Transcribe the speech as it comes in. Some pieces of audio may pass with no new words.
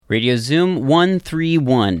Radio Zoom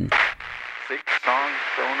 131. 6-song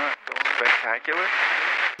donut spectacular.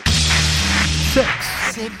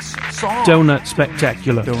 Six-song Donut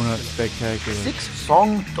Spectacular. donut spectacular.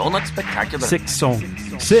 6-song donut spectacular. Six song.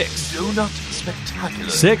 Six. Donut spectacular.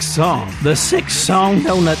 Six song. The Six Song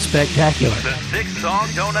Donut Spectacular. The 6-song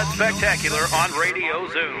donut spectacular on Radio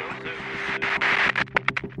Zoom.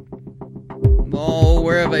 Oh,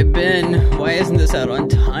 where have I been? Why isn't this out on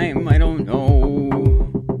time? I don't know.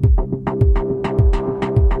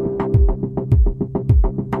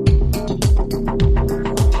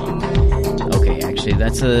 Okay, actually,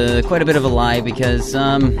 that's quite a bit of a lie because,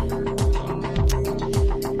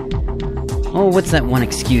 what's that one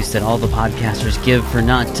excuse that all the podcasters give for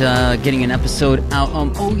not getting an episode out?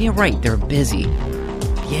 Oh, yeah, right, they're busy.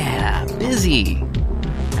 Yeah, busy.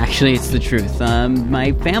 Actually, it's the truth.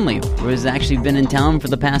 My family has actually been in town for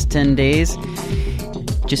the past 10 days.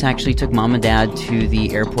 Just actually took mom and dad to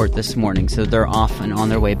the airport this morning, so they're off and on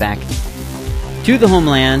their way back to the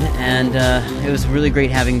homeland, and it was really great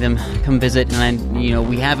having them come visit. And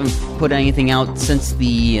we haven't put anything out since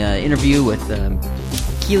the interview with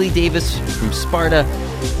Keely Davis from Sparta.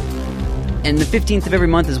 And the 15th of every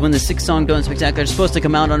month is when the 6-song donut spectacular is supposed to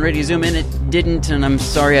come out on Radio Zoom, and it didn't. And I'm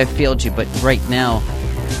sorry I failed you, but right now,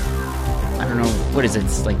 I don't know, what is it?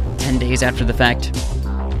 It's like 10 days after the fact.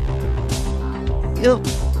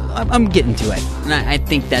 I'm getting to it, and I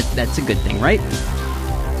think that's a good thing, right?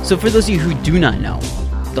 So for those of you who do not know,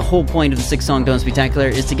 the whole point of the 6-song donut spectacular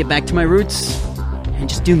is to get back to my roots and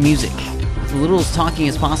just do music. As little as talking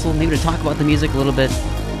as possible, maybe to talk about the music a little bit.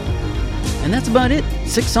 And that's about it.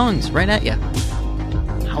 6 songs, right at ya.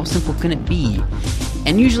 How simple can it be?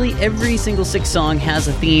 And usually every single 6 song has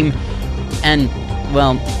a theme, and,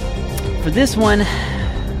 well, for this one,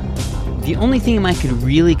 the only theme I could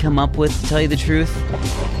really come up with, to tell you the truth,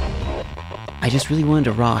 I just really wanted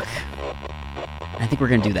to rock. I think we're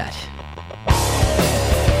going to do that.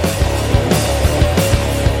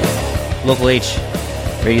 Local H,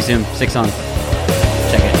 Radio Zoom, 6-song.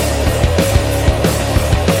 Check it.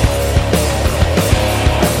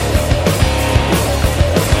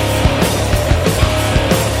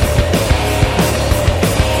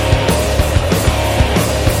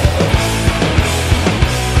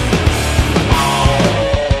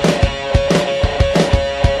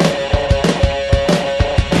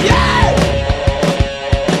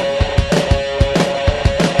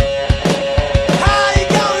 How you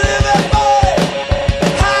gonna live it, boy?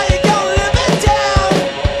 How you gonna live it?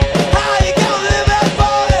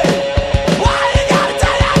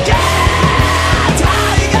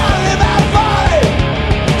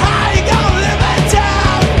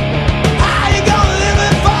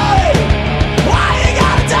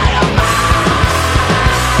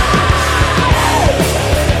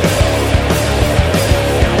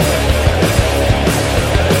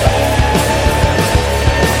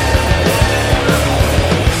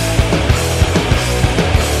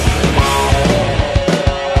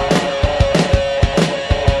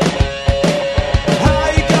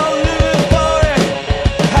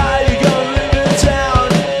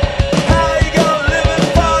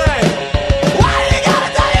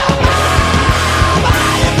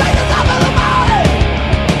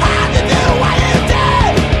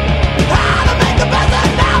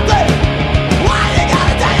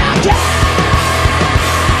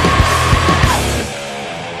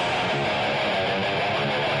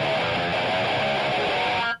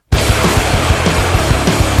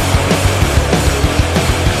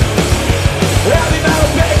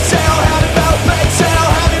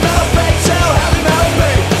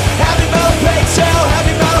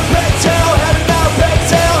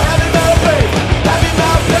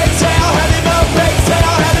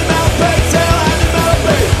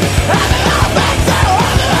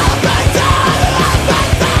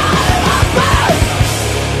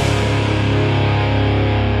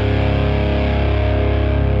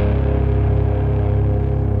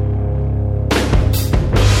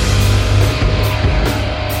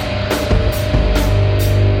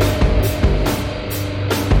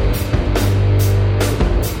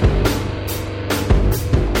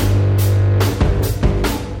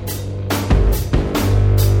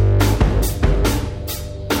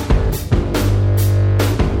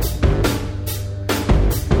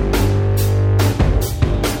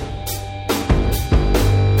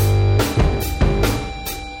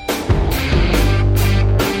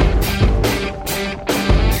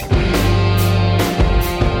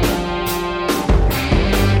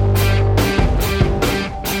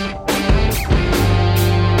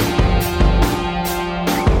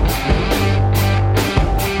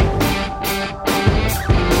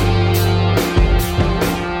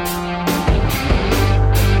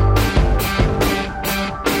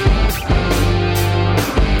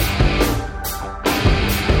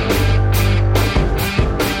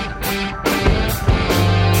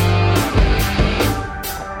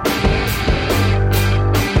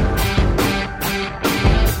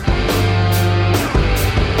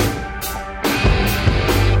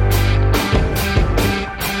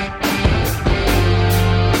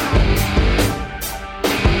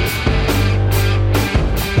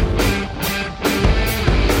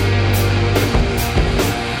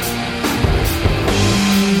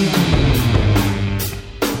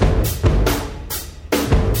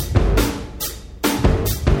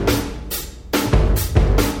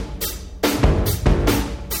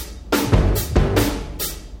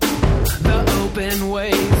 in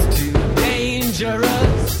ways too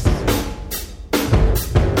dangerous.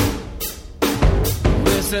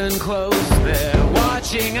 Listen close, they're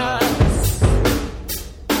watching us.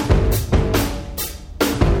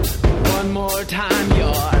 One more time,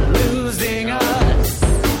 you're losing us.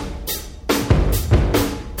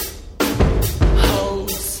 Hold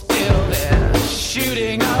still, they're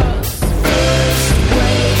shooting us. First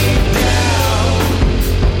wave down.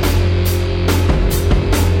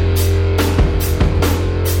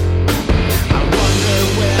 I wonder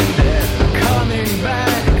when they're coming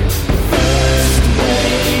back. First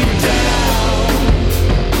wave down.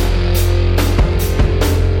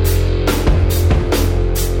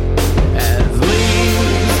 As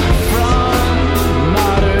leaves from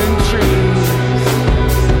modern trees.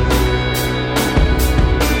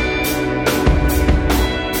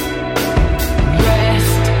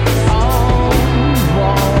 Rest on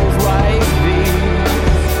walls like these.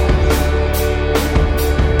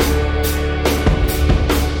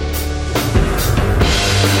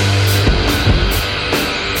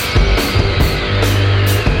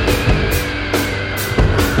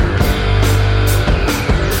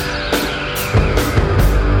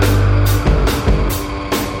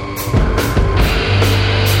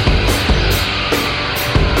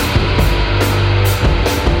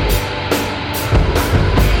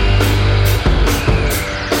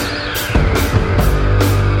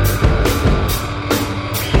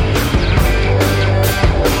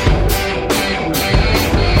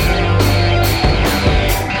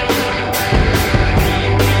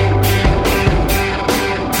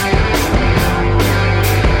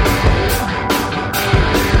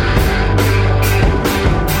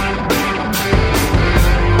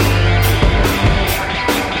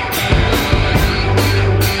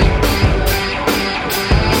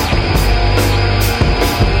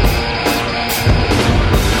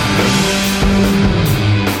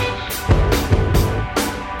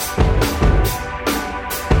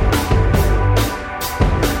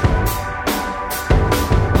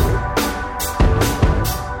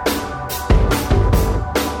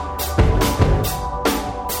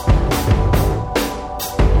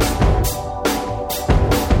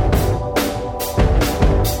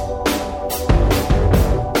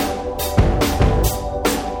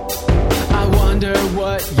 I wonder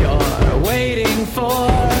what you're waiting for.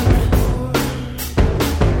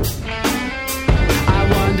 I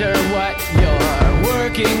wonder what you're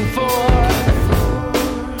working for.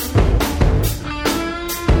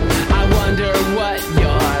 I wonder what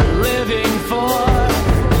you're living for.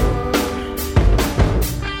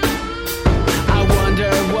 I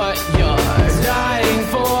wonder what you're dying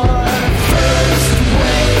for. First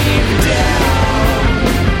wave down.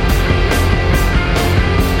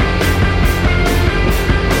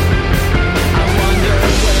 I wonder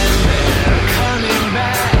when they're coming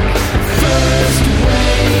back. First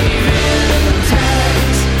wave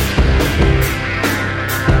intact.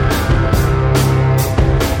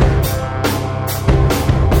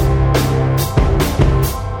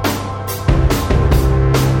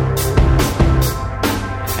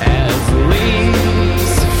 As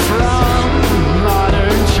leaves from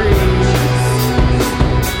modern trees.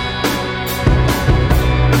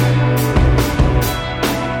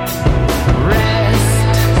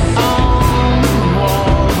 Rest on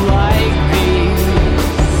walls like these.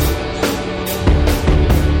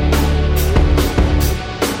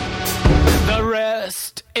 The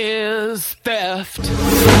rest is theft.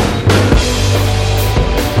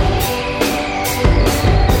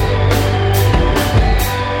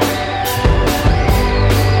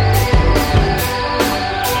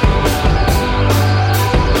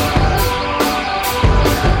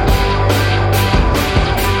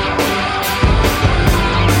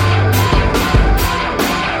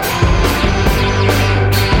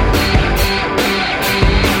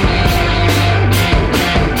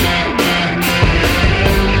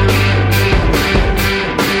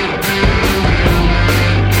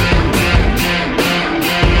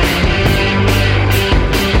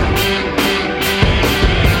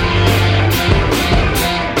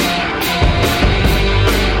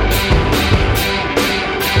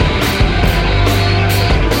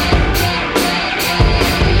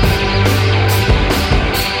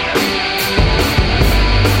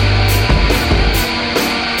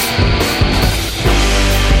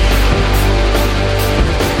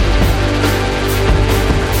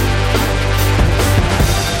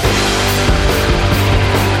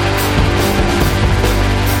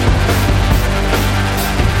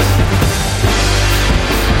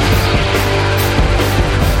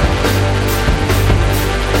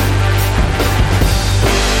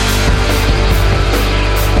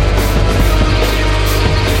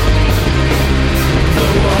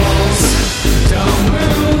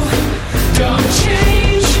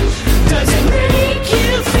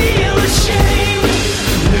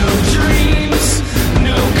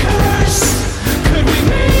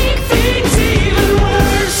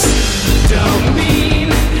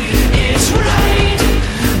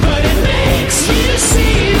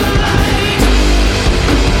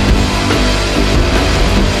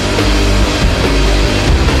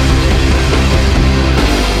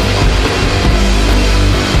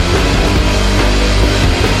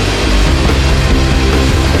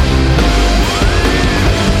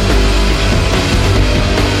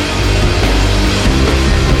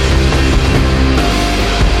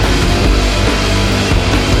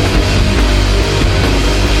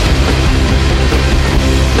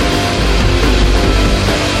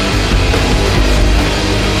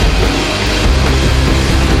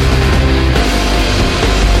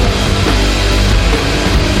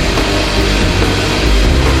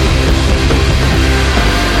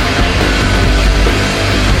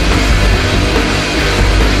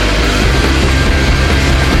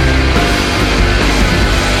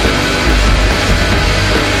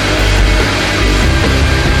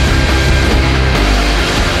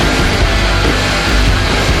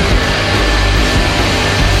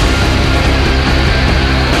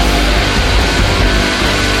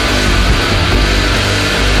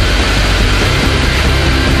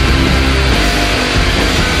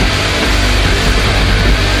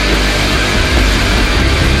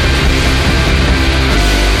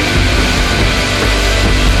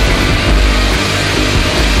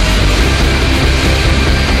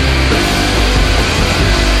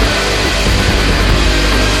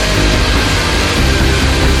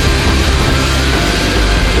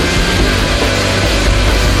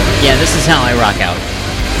 this is how I rock out.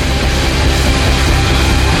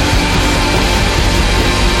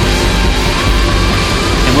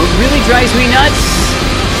 And what really drives me nuts,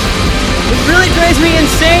 what really drives me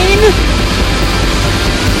insane,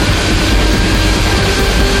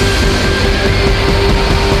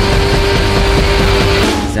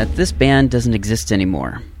 is that this band doesn't exist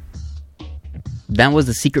anymore. That was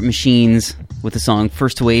the Secret Machines with the song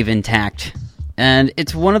First Wave Intact. And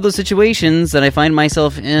it's one of those situations that I find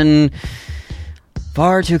myself in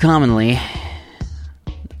far too commonly.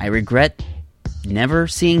 I regret never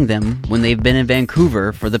seeing them when they've been in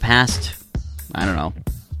Vancouver for the past,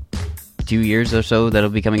 2 years or so that'll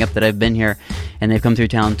be coming up that I've been here. And they've come through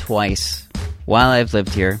town twice while I've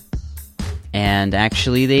lived here. And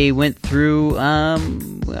actually they went through,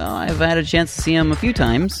 I've had a chance to see them a few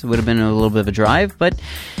times. It would have been a little bit of a drive, but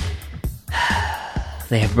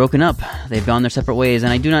they have broken up. They've gone their separate ways,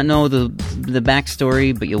 and I do not know the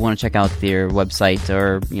backstory, but you'll want to check out their website,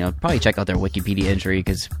 or probably check out their Wikipedia entry,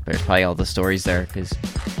 because there's probably all the stories there. Because,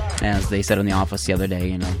 as they said in the office the other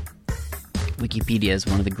day, Wikipedia is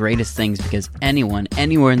one of the greatest things, because anyone,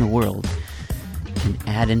 anywhere in the world, can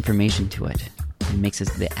add information to it. It makes it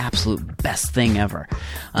the absolute best thing ever.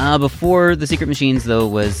 Before the Secret Machines, though,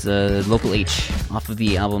 was Local H off of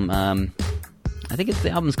the album. I think the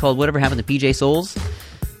album's called Whatever Happened to PJ Souls.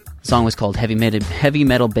 The song was called Heavy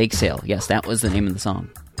Metal Bake Sale. Yes, that was the name of the song.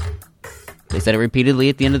 They said it repeatedly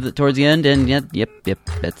at the end towards the end, and yep,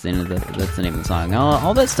 that's the name of the song.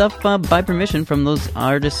 All that stuff by permission from those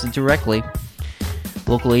artists directly.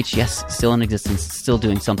 Local H, yes, still in existence, still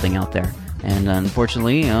doing something out there, and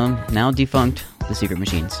unfortunately, now defunct. The Secret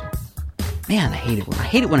Machines. Man, I hate it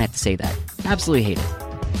when I have to say that. Absolutely hate it.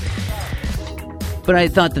 But I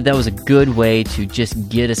thought that was a good way to just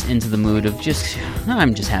get us into the mood of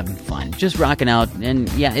I'm just having fun, just rocking out.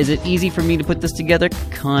 And yeah, is it easy for me to put this together?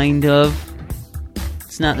 Kind of.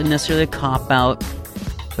 It's not necessarily a cop-out,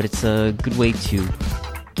 but it's a good way to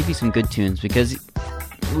give you some good tunes, because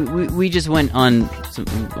we just went on some,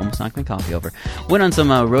 almost knocked my coffee over. Went on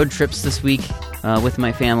some road trips this week with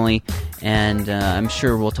my family, and I'm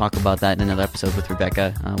sure we'll talk about that in another episode with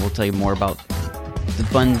Rebecca. We'll tell you more about the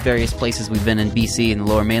fun various places we've been in BC and the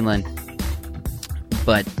Lower Mainland.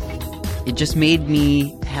 But it just made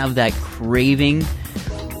me have that craving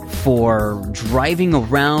for driving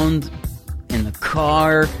around in the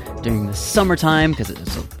car during the summertime, because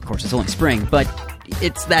of course it's only spring, but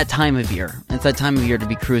it's that time of year. It's that time of year to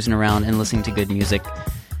be cruising around and listening to good music.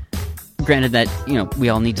 Granted that, we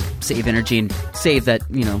all need to save energy and save that,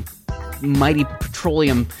 mighty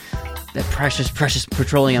petroleum, that precious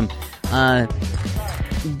petroleum.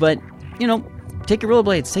 But, take your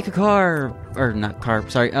rollerblades, take a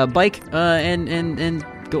bike, and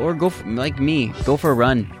go for, like me, go for a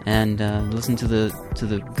run and listen to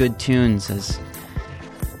the good tunes as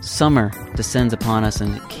summer descends upon us,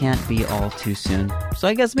 and it can't be all too soon. So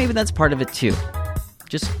I guess maybe that's part of it too.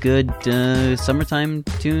 Just good summertime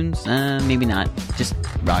tunes? Maybe not. Just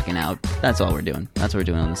rocking out. That's all we're doing. That's what we're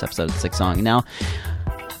doing on this episode of Sick Song. Now,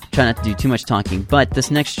 try not to do too much talking, but this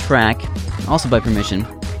next track, also by permission,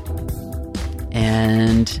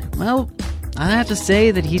 and, well, I have to say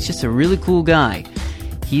that he's just a really cool guy.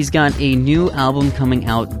 He's got a new album coming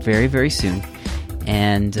out very, very soon.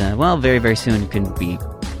 And, very, very soon could be,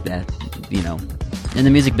 in the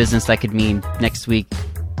music business, that could mean next week.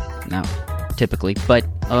 No, typically. But,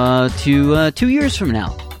 2 years from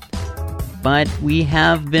now. But we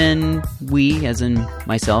have been, as in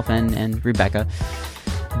myself and Rebecca,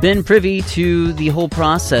 been privy to the whole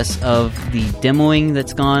process of the demoing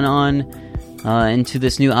that's gone on into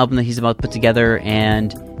this new album that he's about to put together,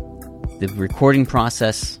 and the recording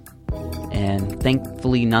process, and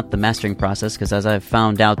thankfully not the mastering process, because as I've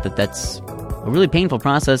found out that's a really painful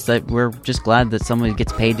process that we're just glad that someone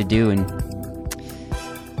gets paid to do, and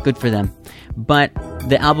good for them. But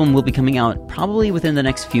the album will be coming out probably within the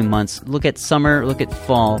next few months. Look at summer, look at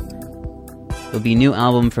fall. There'll be a new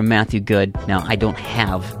album from Matthew Good. Now, I don't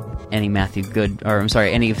have any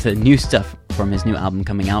any of the new stuff from his new album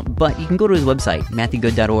coming out, but you can go to his website,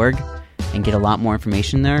 matthewgood.org, and get a lot more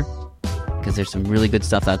information there, because there's some really good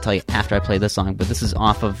stuff that I'll tell you after I play this song. But this is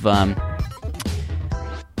off of,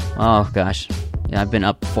 I've been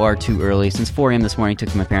up far too early. Since 4 a.m. this morning,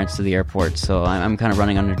 took my parents to the airport, so I'm kind of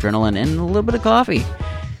running on adrenaline and a little bit of coffee.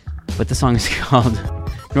 But the song is called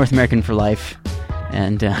North American for Life,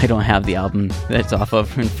 and I don't have the album that's off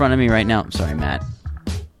of in front of me right now. Sorry, Matt.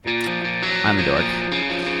 I'm a dork.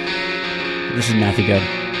 This is Matthew Good.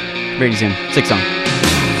 Radio Zoom. Sick Song.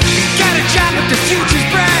 Got a job but the future's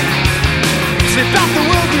bright. Slip off the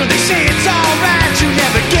world where they say it's alright. You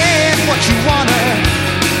never get what you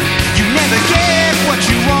wanna. You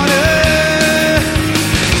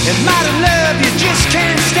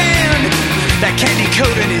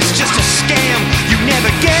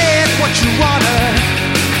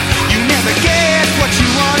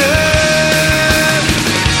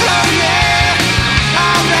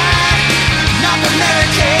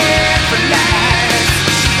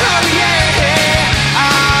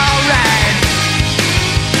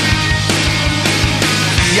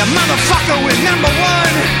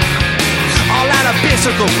So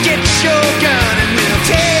go get your gun and we'll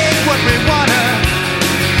take what we wanna.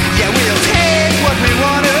 Yeah, we'll take what we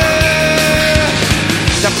wanna.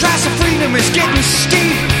 The price of freedom is getting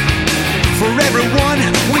steep. For everyone,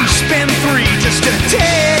 we spend 3 just to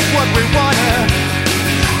take what we wanna.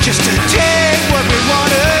 Just to take what we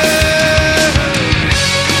wanna.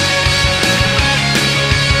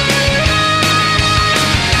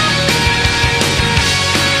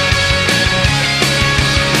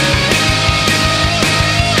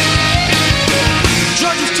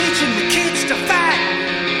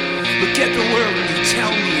 Get the world and you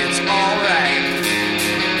tell me it's alright.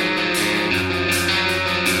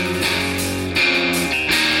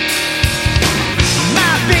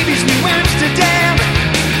 My baby's New Amsterdam.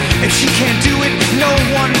 If she can't do it, no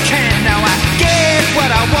one can. Now I get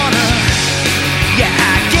what I wanna. Yeah,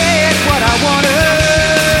 I get what I wanna.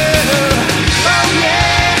 Oh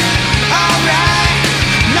yeah, alright.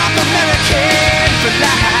 North American for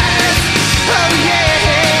life. Oh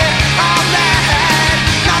yeah, alright.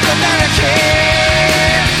 North American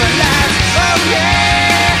for life. Oh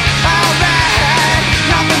yeah, alright.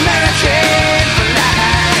 North American for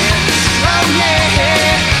life. Oh yeah,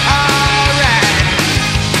 alright.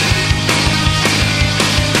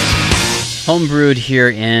 Homebrewed here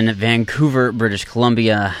in Vancouver, British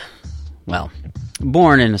Columbia. Well,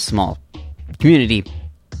 born in a small community,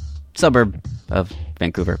 suburb of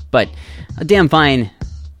Vancouver, but a damn fine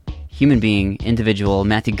human being, individual,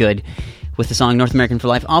 Matthew Good, with the song North American for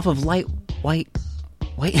Life off of White Light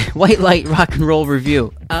Rock and Roll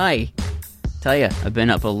Review. I tell ya, I've been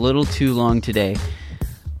up a little too long today.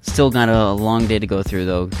 Still got a long day to go through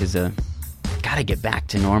though, because gotta get back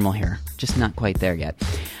to normal here. Just not quite there yet.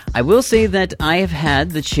 I will say that I have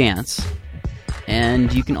had the chance,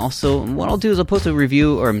 and you can also, what I'll do is I'll post a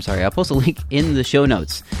link in the show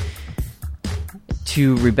notes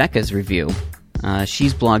to Rebecca's review.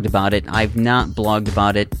 She's blogged about it. I've not blogged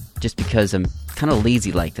about it just because I'm kind of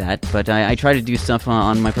lazy like that, but I try to do stuff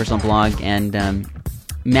on my personal blog, and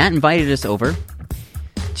Matt invited us over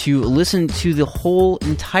to listen to the whole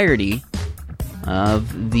entirety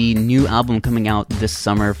of the new album coming out this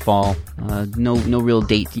summer, fall. No real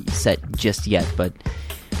date set just yet, but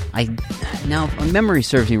now memory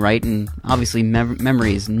serves me right, and obviously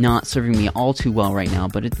memory is not serving me all too well right now,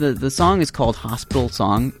 but the song is called Hospital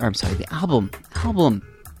Song, or I'm sorry, the album,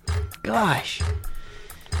 gosh,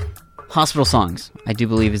 Hospital Songs, I do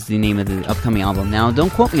believe is the name of the upcoming album. Now, don't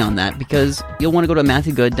quote me on that, because you'll want to go to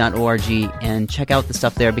matthewgood.org and check out the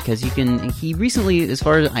stuff there, because he recently, as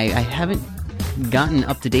far as I haven't gotten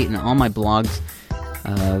up to date in all my blogs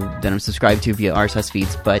that I'm subscribed to via RSS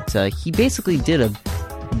feeds, but he basically did a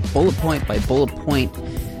bullet point by bullet point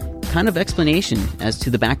kind of explanation as to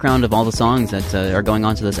the background of all the songs that are going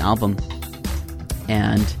on to this album,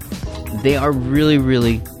 and they are really,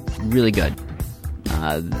 really, really good.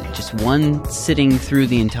 Just one sitting through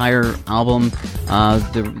the entire album,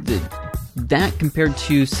 that compared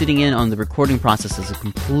to sitting in on the recording process is a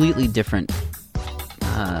completely different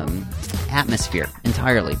atmosphere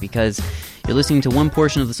entirely, because you're listening to one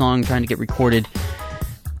portion of the song trying to get recorded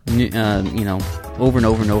over and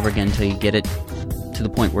over and over again until you get it to the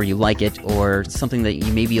point where you like it, or something that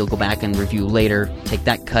you'll go back and review later, take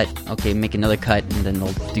that cut, okay, make another cut, and then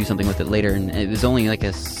they'll do something with it later. And it was only like a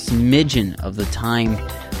smidgen of the time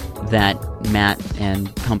that Matt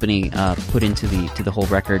and company put into the whole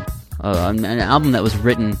record, an album that was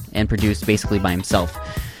written and produced basically by himself.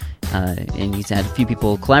 And he's had a few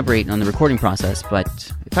people collaborate on the recording process,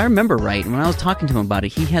 but if I remember right, when I was talking to him about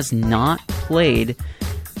it, he has not played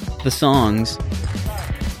the songs.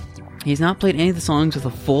 He's not played any of the songs with a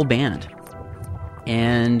full band.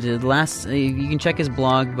 And you can check his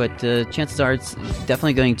blog, but chances are it's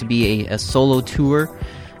definitely going to be a solo tour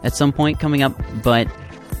at some point coming up. But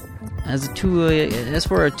as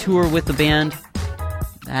for a tour with the band,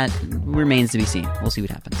 that remains to be seen. We'll see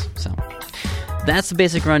what happens. So that's the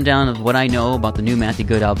basic rundown of what I know about the new Matthew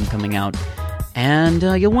Good album coming out. And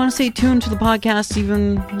you'll want to stay tuned to the podcast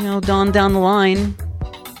even, down the line.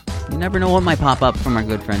 You never know what might pop up from our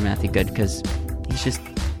good friend Matthew Good, because he's just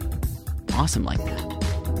awesome like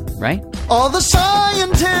that. Right? All the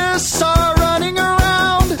scientists are running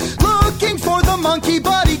around looking for the monkey,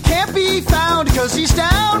 but he can't be found, because he's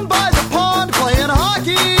down by the pond playing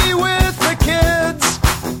hockey with the kids.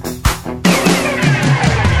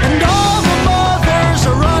 And all the mothers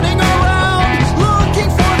are running around looking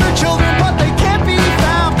for their children, but they can't be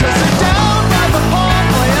found, because they're down by the pond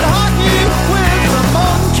playing hockey with the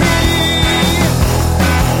monkey.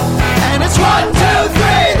 And it's 1, 2,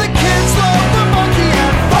 3, the kids love the monkey,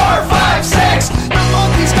 and 4, 5, 6, the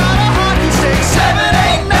monkey's got a hockey stick, 7,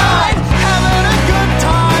 8, 9, having a good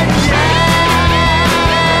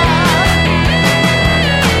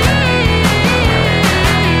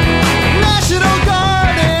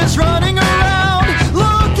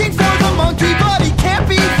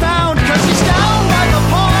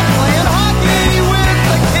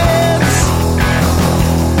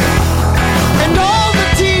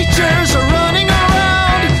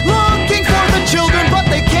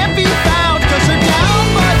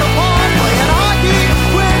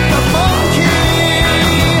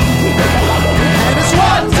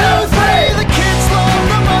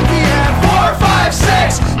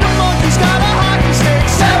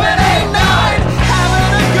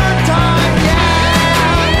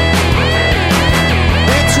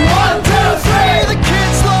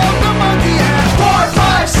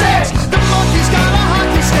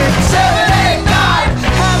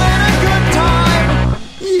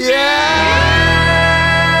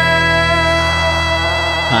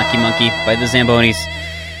Monkey by the Zambonis.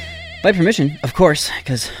 By permission, of course,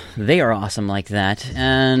 because they are awesome like that.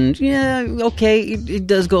 And, yeah, okay, it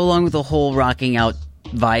does go along with the whole rocking out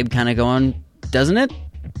vibe kind of going, doesn't it?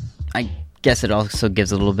 I guess it also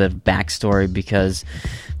gives a little bit of backstory, because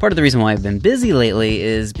part of the reason why I've been busy lately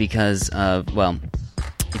is because of, well,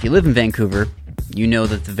 if you live in Vancouver, you know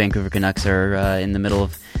that the Vancouver Canucks are in the middle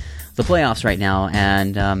of the playoffs right now,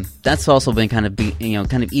 and that's also been kind of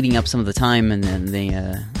eating up some of the time, and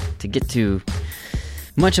then to get to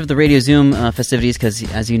much of the Radio Zoom festivities, because,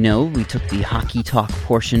 as you know, we took the hockey talk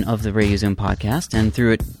portion of the Radio Zoom podcast and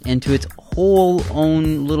threw it into its whole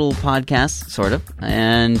own little podcast, sort of,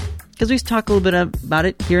 and because we talk a little bit about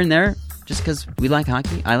it here and there, just because we like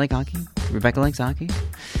hockey, I like hockey, Rebecca likes hockey,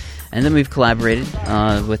 and then we've collaborated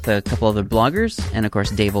with a couple other bloggers, and of course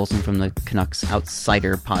Dave Olson from the Canucks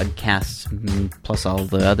Outsider podcast, plus all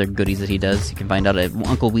the other goodies that he does. You can find out at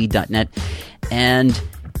uncleweed.net, and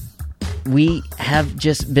we have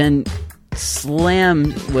just been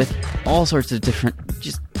slammed with all sorts of different,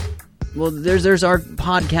 there's our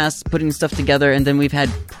podcast putting stuff together, and then we've had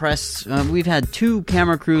press, we've had 2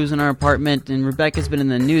 camera crews in our apartment, and Rebecca's been in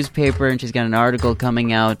the newspaper, and she's got an article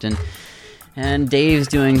coming out, and Dave's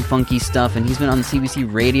doing funky stuff, and he's been on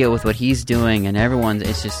CBC radio with what he's doing, and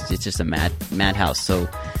it's just a madhouse. So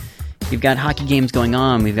we've got hockey games going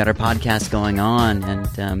on, we've got our podcast going on,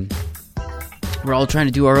 and we're all trying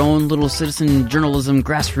to do our own little citizen journalism,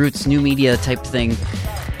 grassroots, new media type thing.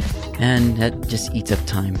 And that just eats up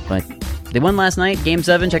time. But they won last night, Game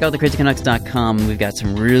 7. Check out thecrazycanucks.com. We've got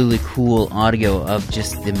some really cool audio of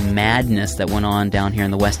just the madness that went on down here in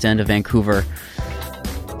the west end of Vancouver.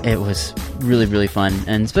 It was really, really fun.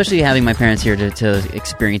 And especially having my parents here to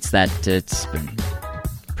experience that, it's been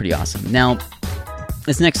pretty awesome. Now,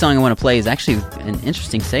 this next song I want to play is actually an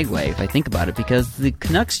interesting segue, if I think about it, because the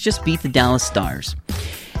Canucks just beat the Dallas Stars.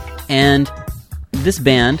 And this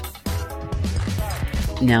band,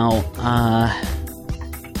 now,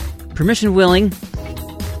 permission willing,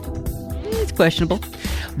 it's questionable,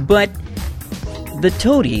 but the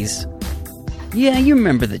Toadies, yeah, you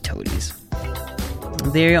remember the Toadies.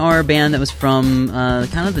 They are a band that was from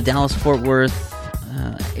kind of the Dallas-Fort Worth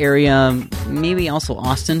area, maybe also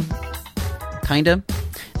Austin, kind of.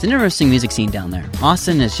 It's an interesting music scene down there.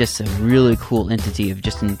 Austin is just a really cool entity of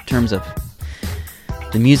just in terms of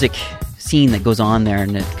the music scene that goes on there,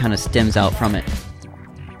 and it kind of stems out from it.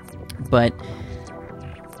 But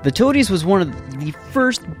the Toadies was one of the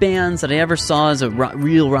first bands that I ever saw as a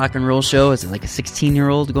real rock and roll show, as like a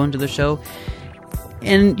 16-year-old going to the show.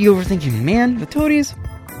 And you were thinking, man, the Toadies,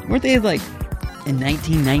 weren't they like in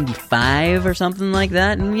 1995 or something like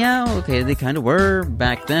that? And yeah, okay, they kind of were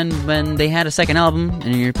back then when they had a second album.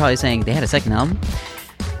 And you're probably saying, they had a second album?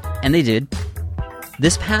 And they did.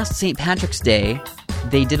 This past St. Patrick's Day,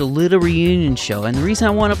 they did a little reunion show. And the reason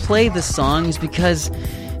I want to play this song is because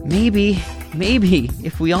maybe,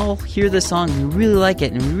 if we all hear this song and we really like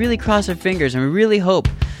it, and we really cross our fingers, and we really hope,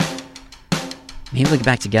 maybe we'll get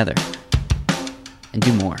back together and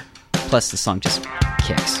do more. Plus, the song just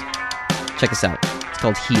kicks. Check us out. It's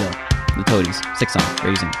called Heal. The Toadies. 6 song.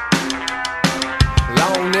 Radio Zoom.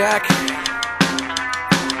 Long neck,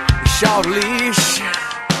 short leash,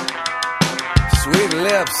 sweet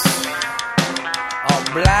lips, all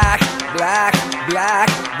black, black, black,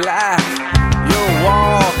 black. You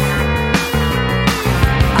walk,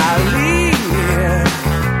 I lead,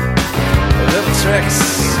 little tricks,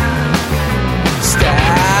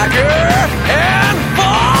 stagger and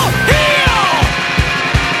fall.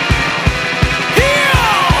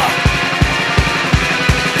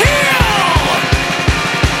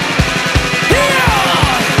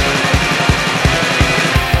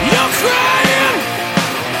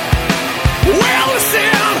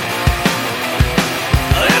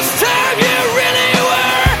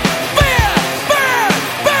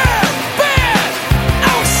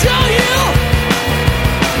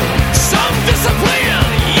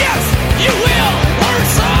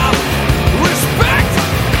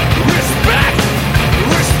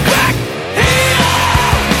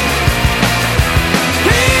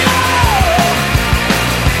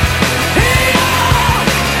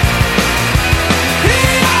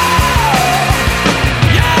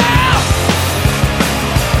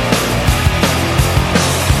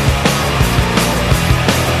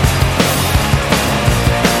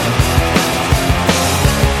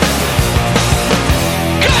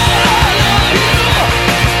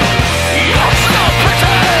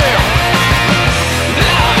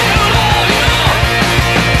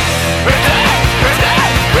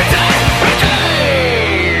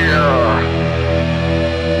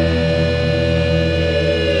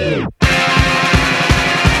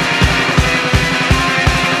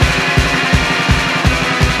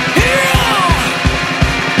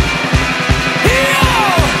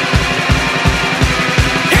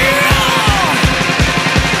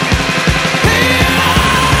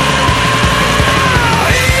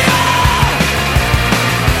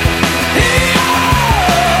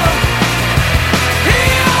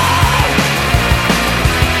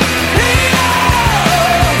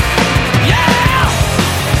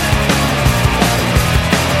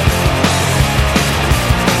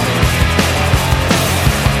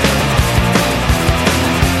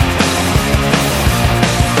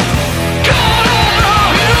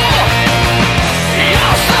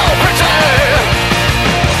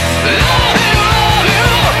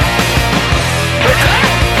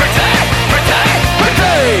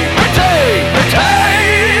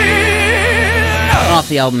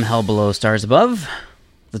 the album Hell Below, Stars Above,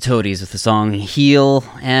 the Toadies with the song Heal,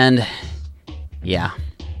 and yeah.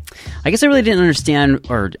 I guess I really didn't understand.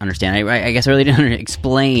 I guess I really didn't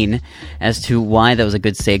explain as to why that was a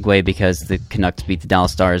good segue, because the Canucks beat the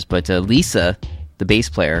Dallas Stars, but Lisa, the bass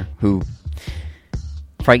player, who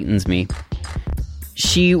frightens me,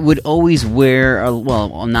 she would always wear,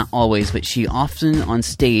 well, not always, but she often on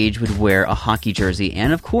stage would wear a hockey jersey.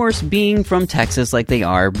 And of course, being from Texas like they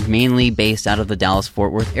are, mainly based out of the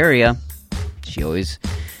Dallas-Fort Worth area, she always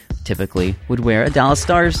typically would wear a Dallas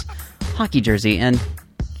Stars hockey jersey. And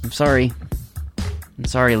I'm sorry,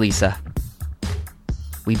 Lisa.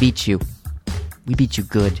 We beat you. We beat you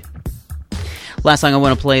good. Last song I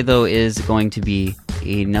want to play, though, is going to be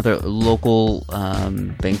another local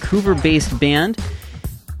Vancouver-based band.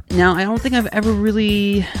 Now, I don't think I've ever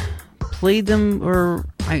really played them, or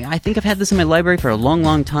I think I've had this in my library for a long,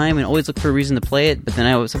 long time and always look for a reason to play it, but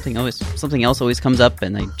then something else always comes up,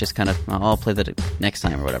 and I just kind of, I'll play that next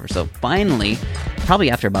time or whatever. So finally,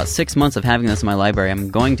 probably after about 6 months of having this in my library, I'm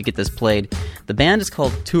going to get this played. The band is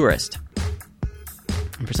called Tourist.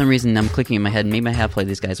 And for some reason, I'm clicking in my head, maybe I have played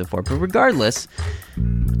these guys before, but regardless,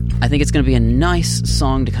 I think it's going to be a nice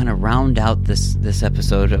song to kind of round out this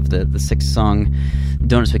episode of the 6-song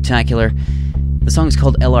Donut Spectacular. The song is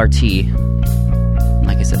called LRT.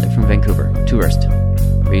 Like I said, they're from Vancouver. Tourist.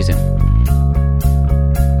 Resume.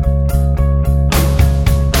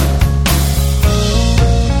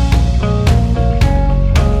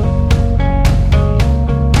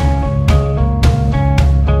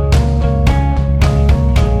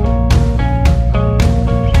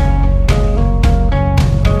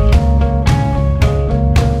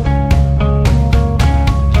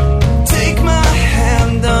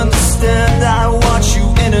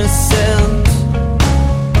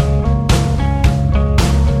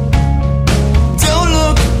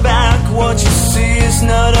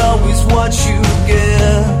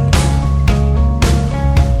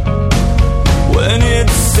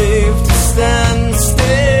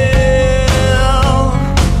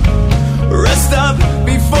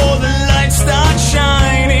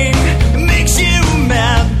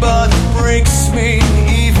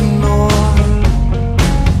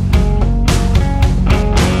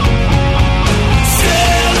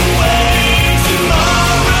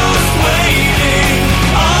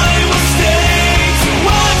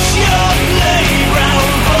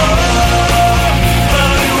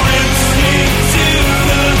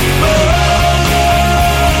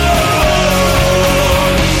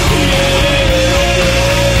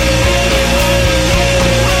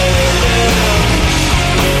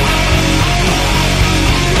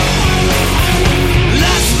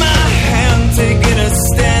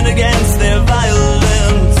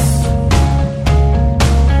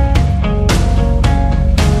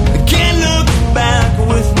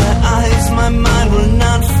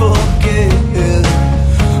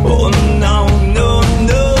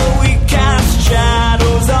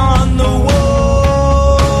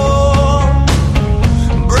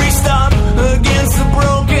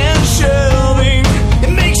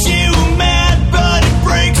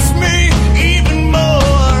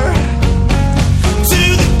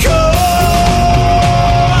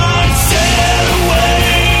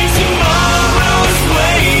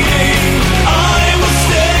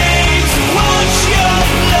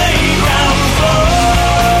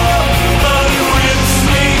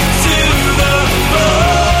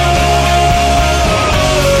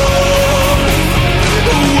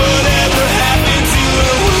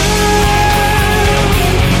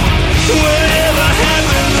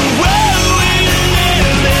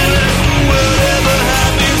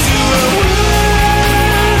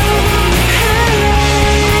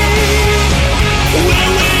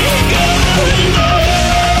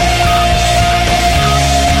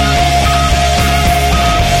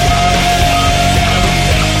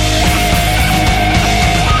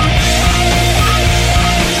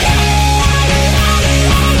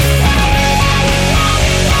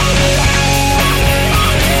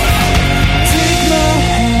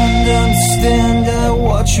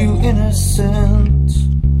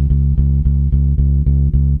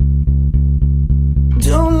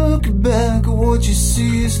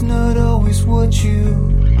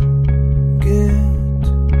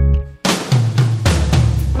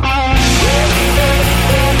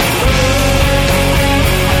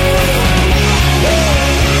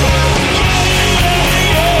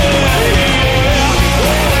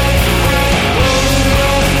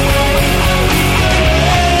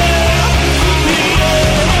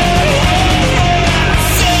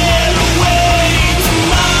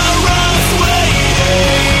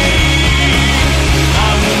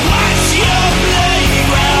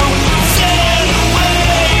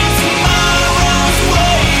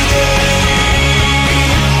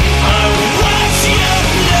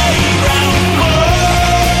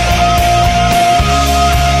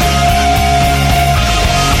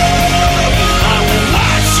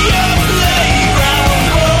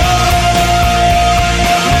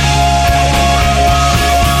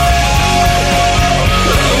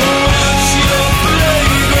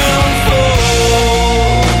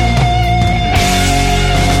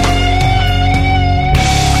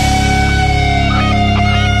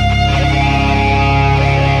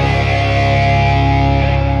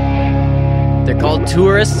 called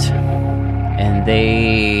Tourist, and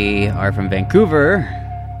they are from Vancouver,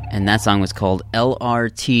 and that song was called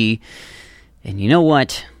LRT. And you know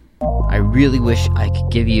what? I really wish I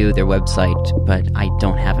could give you their website, but I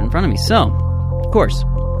don't have it in front of me. So, of course,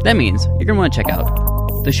 that means you're going to want to check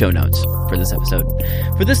out the show notes for this episode.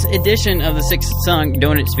 For this edition of the 6-song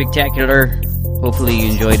Donut Spectacular, hopefully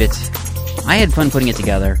you enjoyed it. I had fun putting it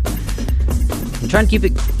together. I'm trying to keep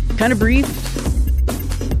it kind of brief.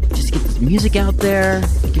 Just get the music out there,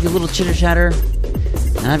 give you a little chitter-chatter.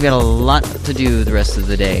 And I've got a lot to do the rest of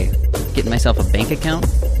the day. Getting myself a bank account,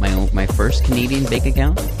 my first Canadian bank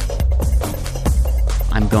account.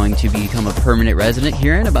 I'm going to become a permanent resident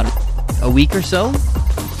here in about a week or so.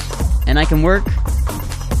 And I can work.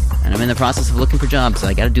 And I'm in the process of looking for jobs, so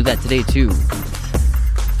I got to do that today too.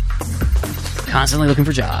 Constantly looking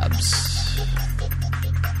for jobs.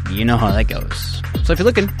 You know how that goes. So if you're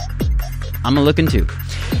looking, I'm a-looking too.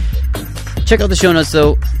 Check out the show notes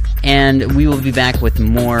though, and we will be back with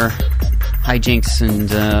more hijinks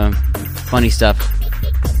and funny stuff.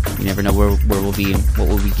 You never know where we'll be and what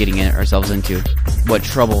we'll be getting ourselves into, what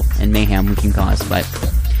trouble and mayhem we can cause. But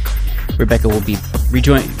Rebecca will be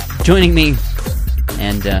joining me,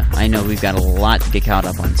 and I know we've got a lot to get caught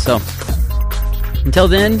up on. So until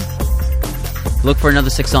then, look for another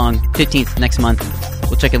 6-song, 15th next month.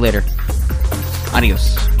 We'll check it later.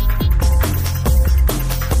 Adios.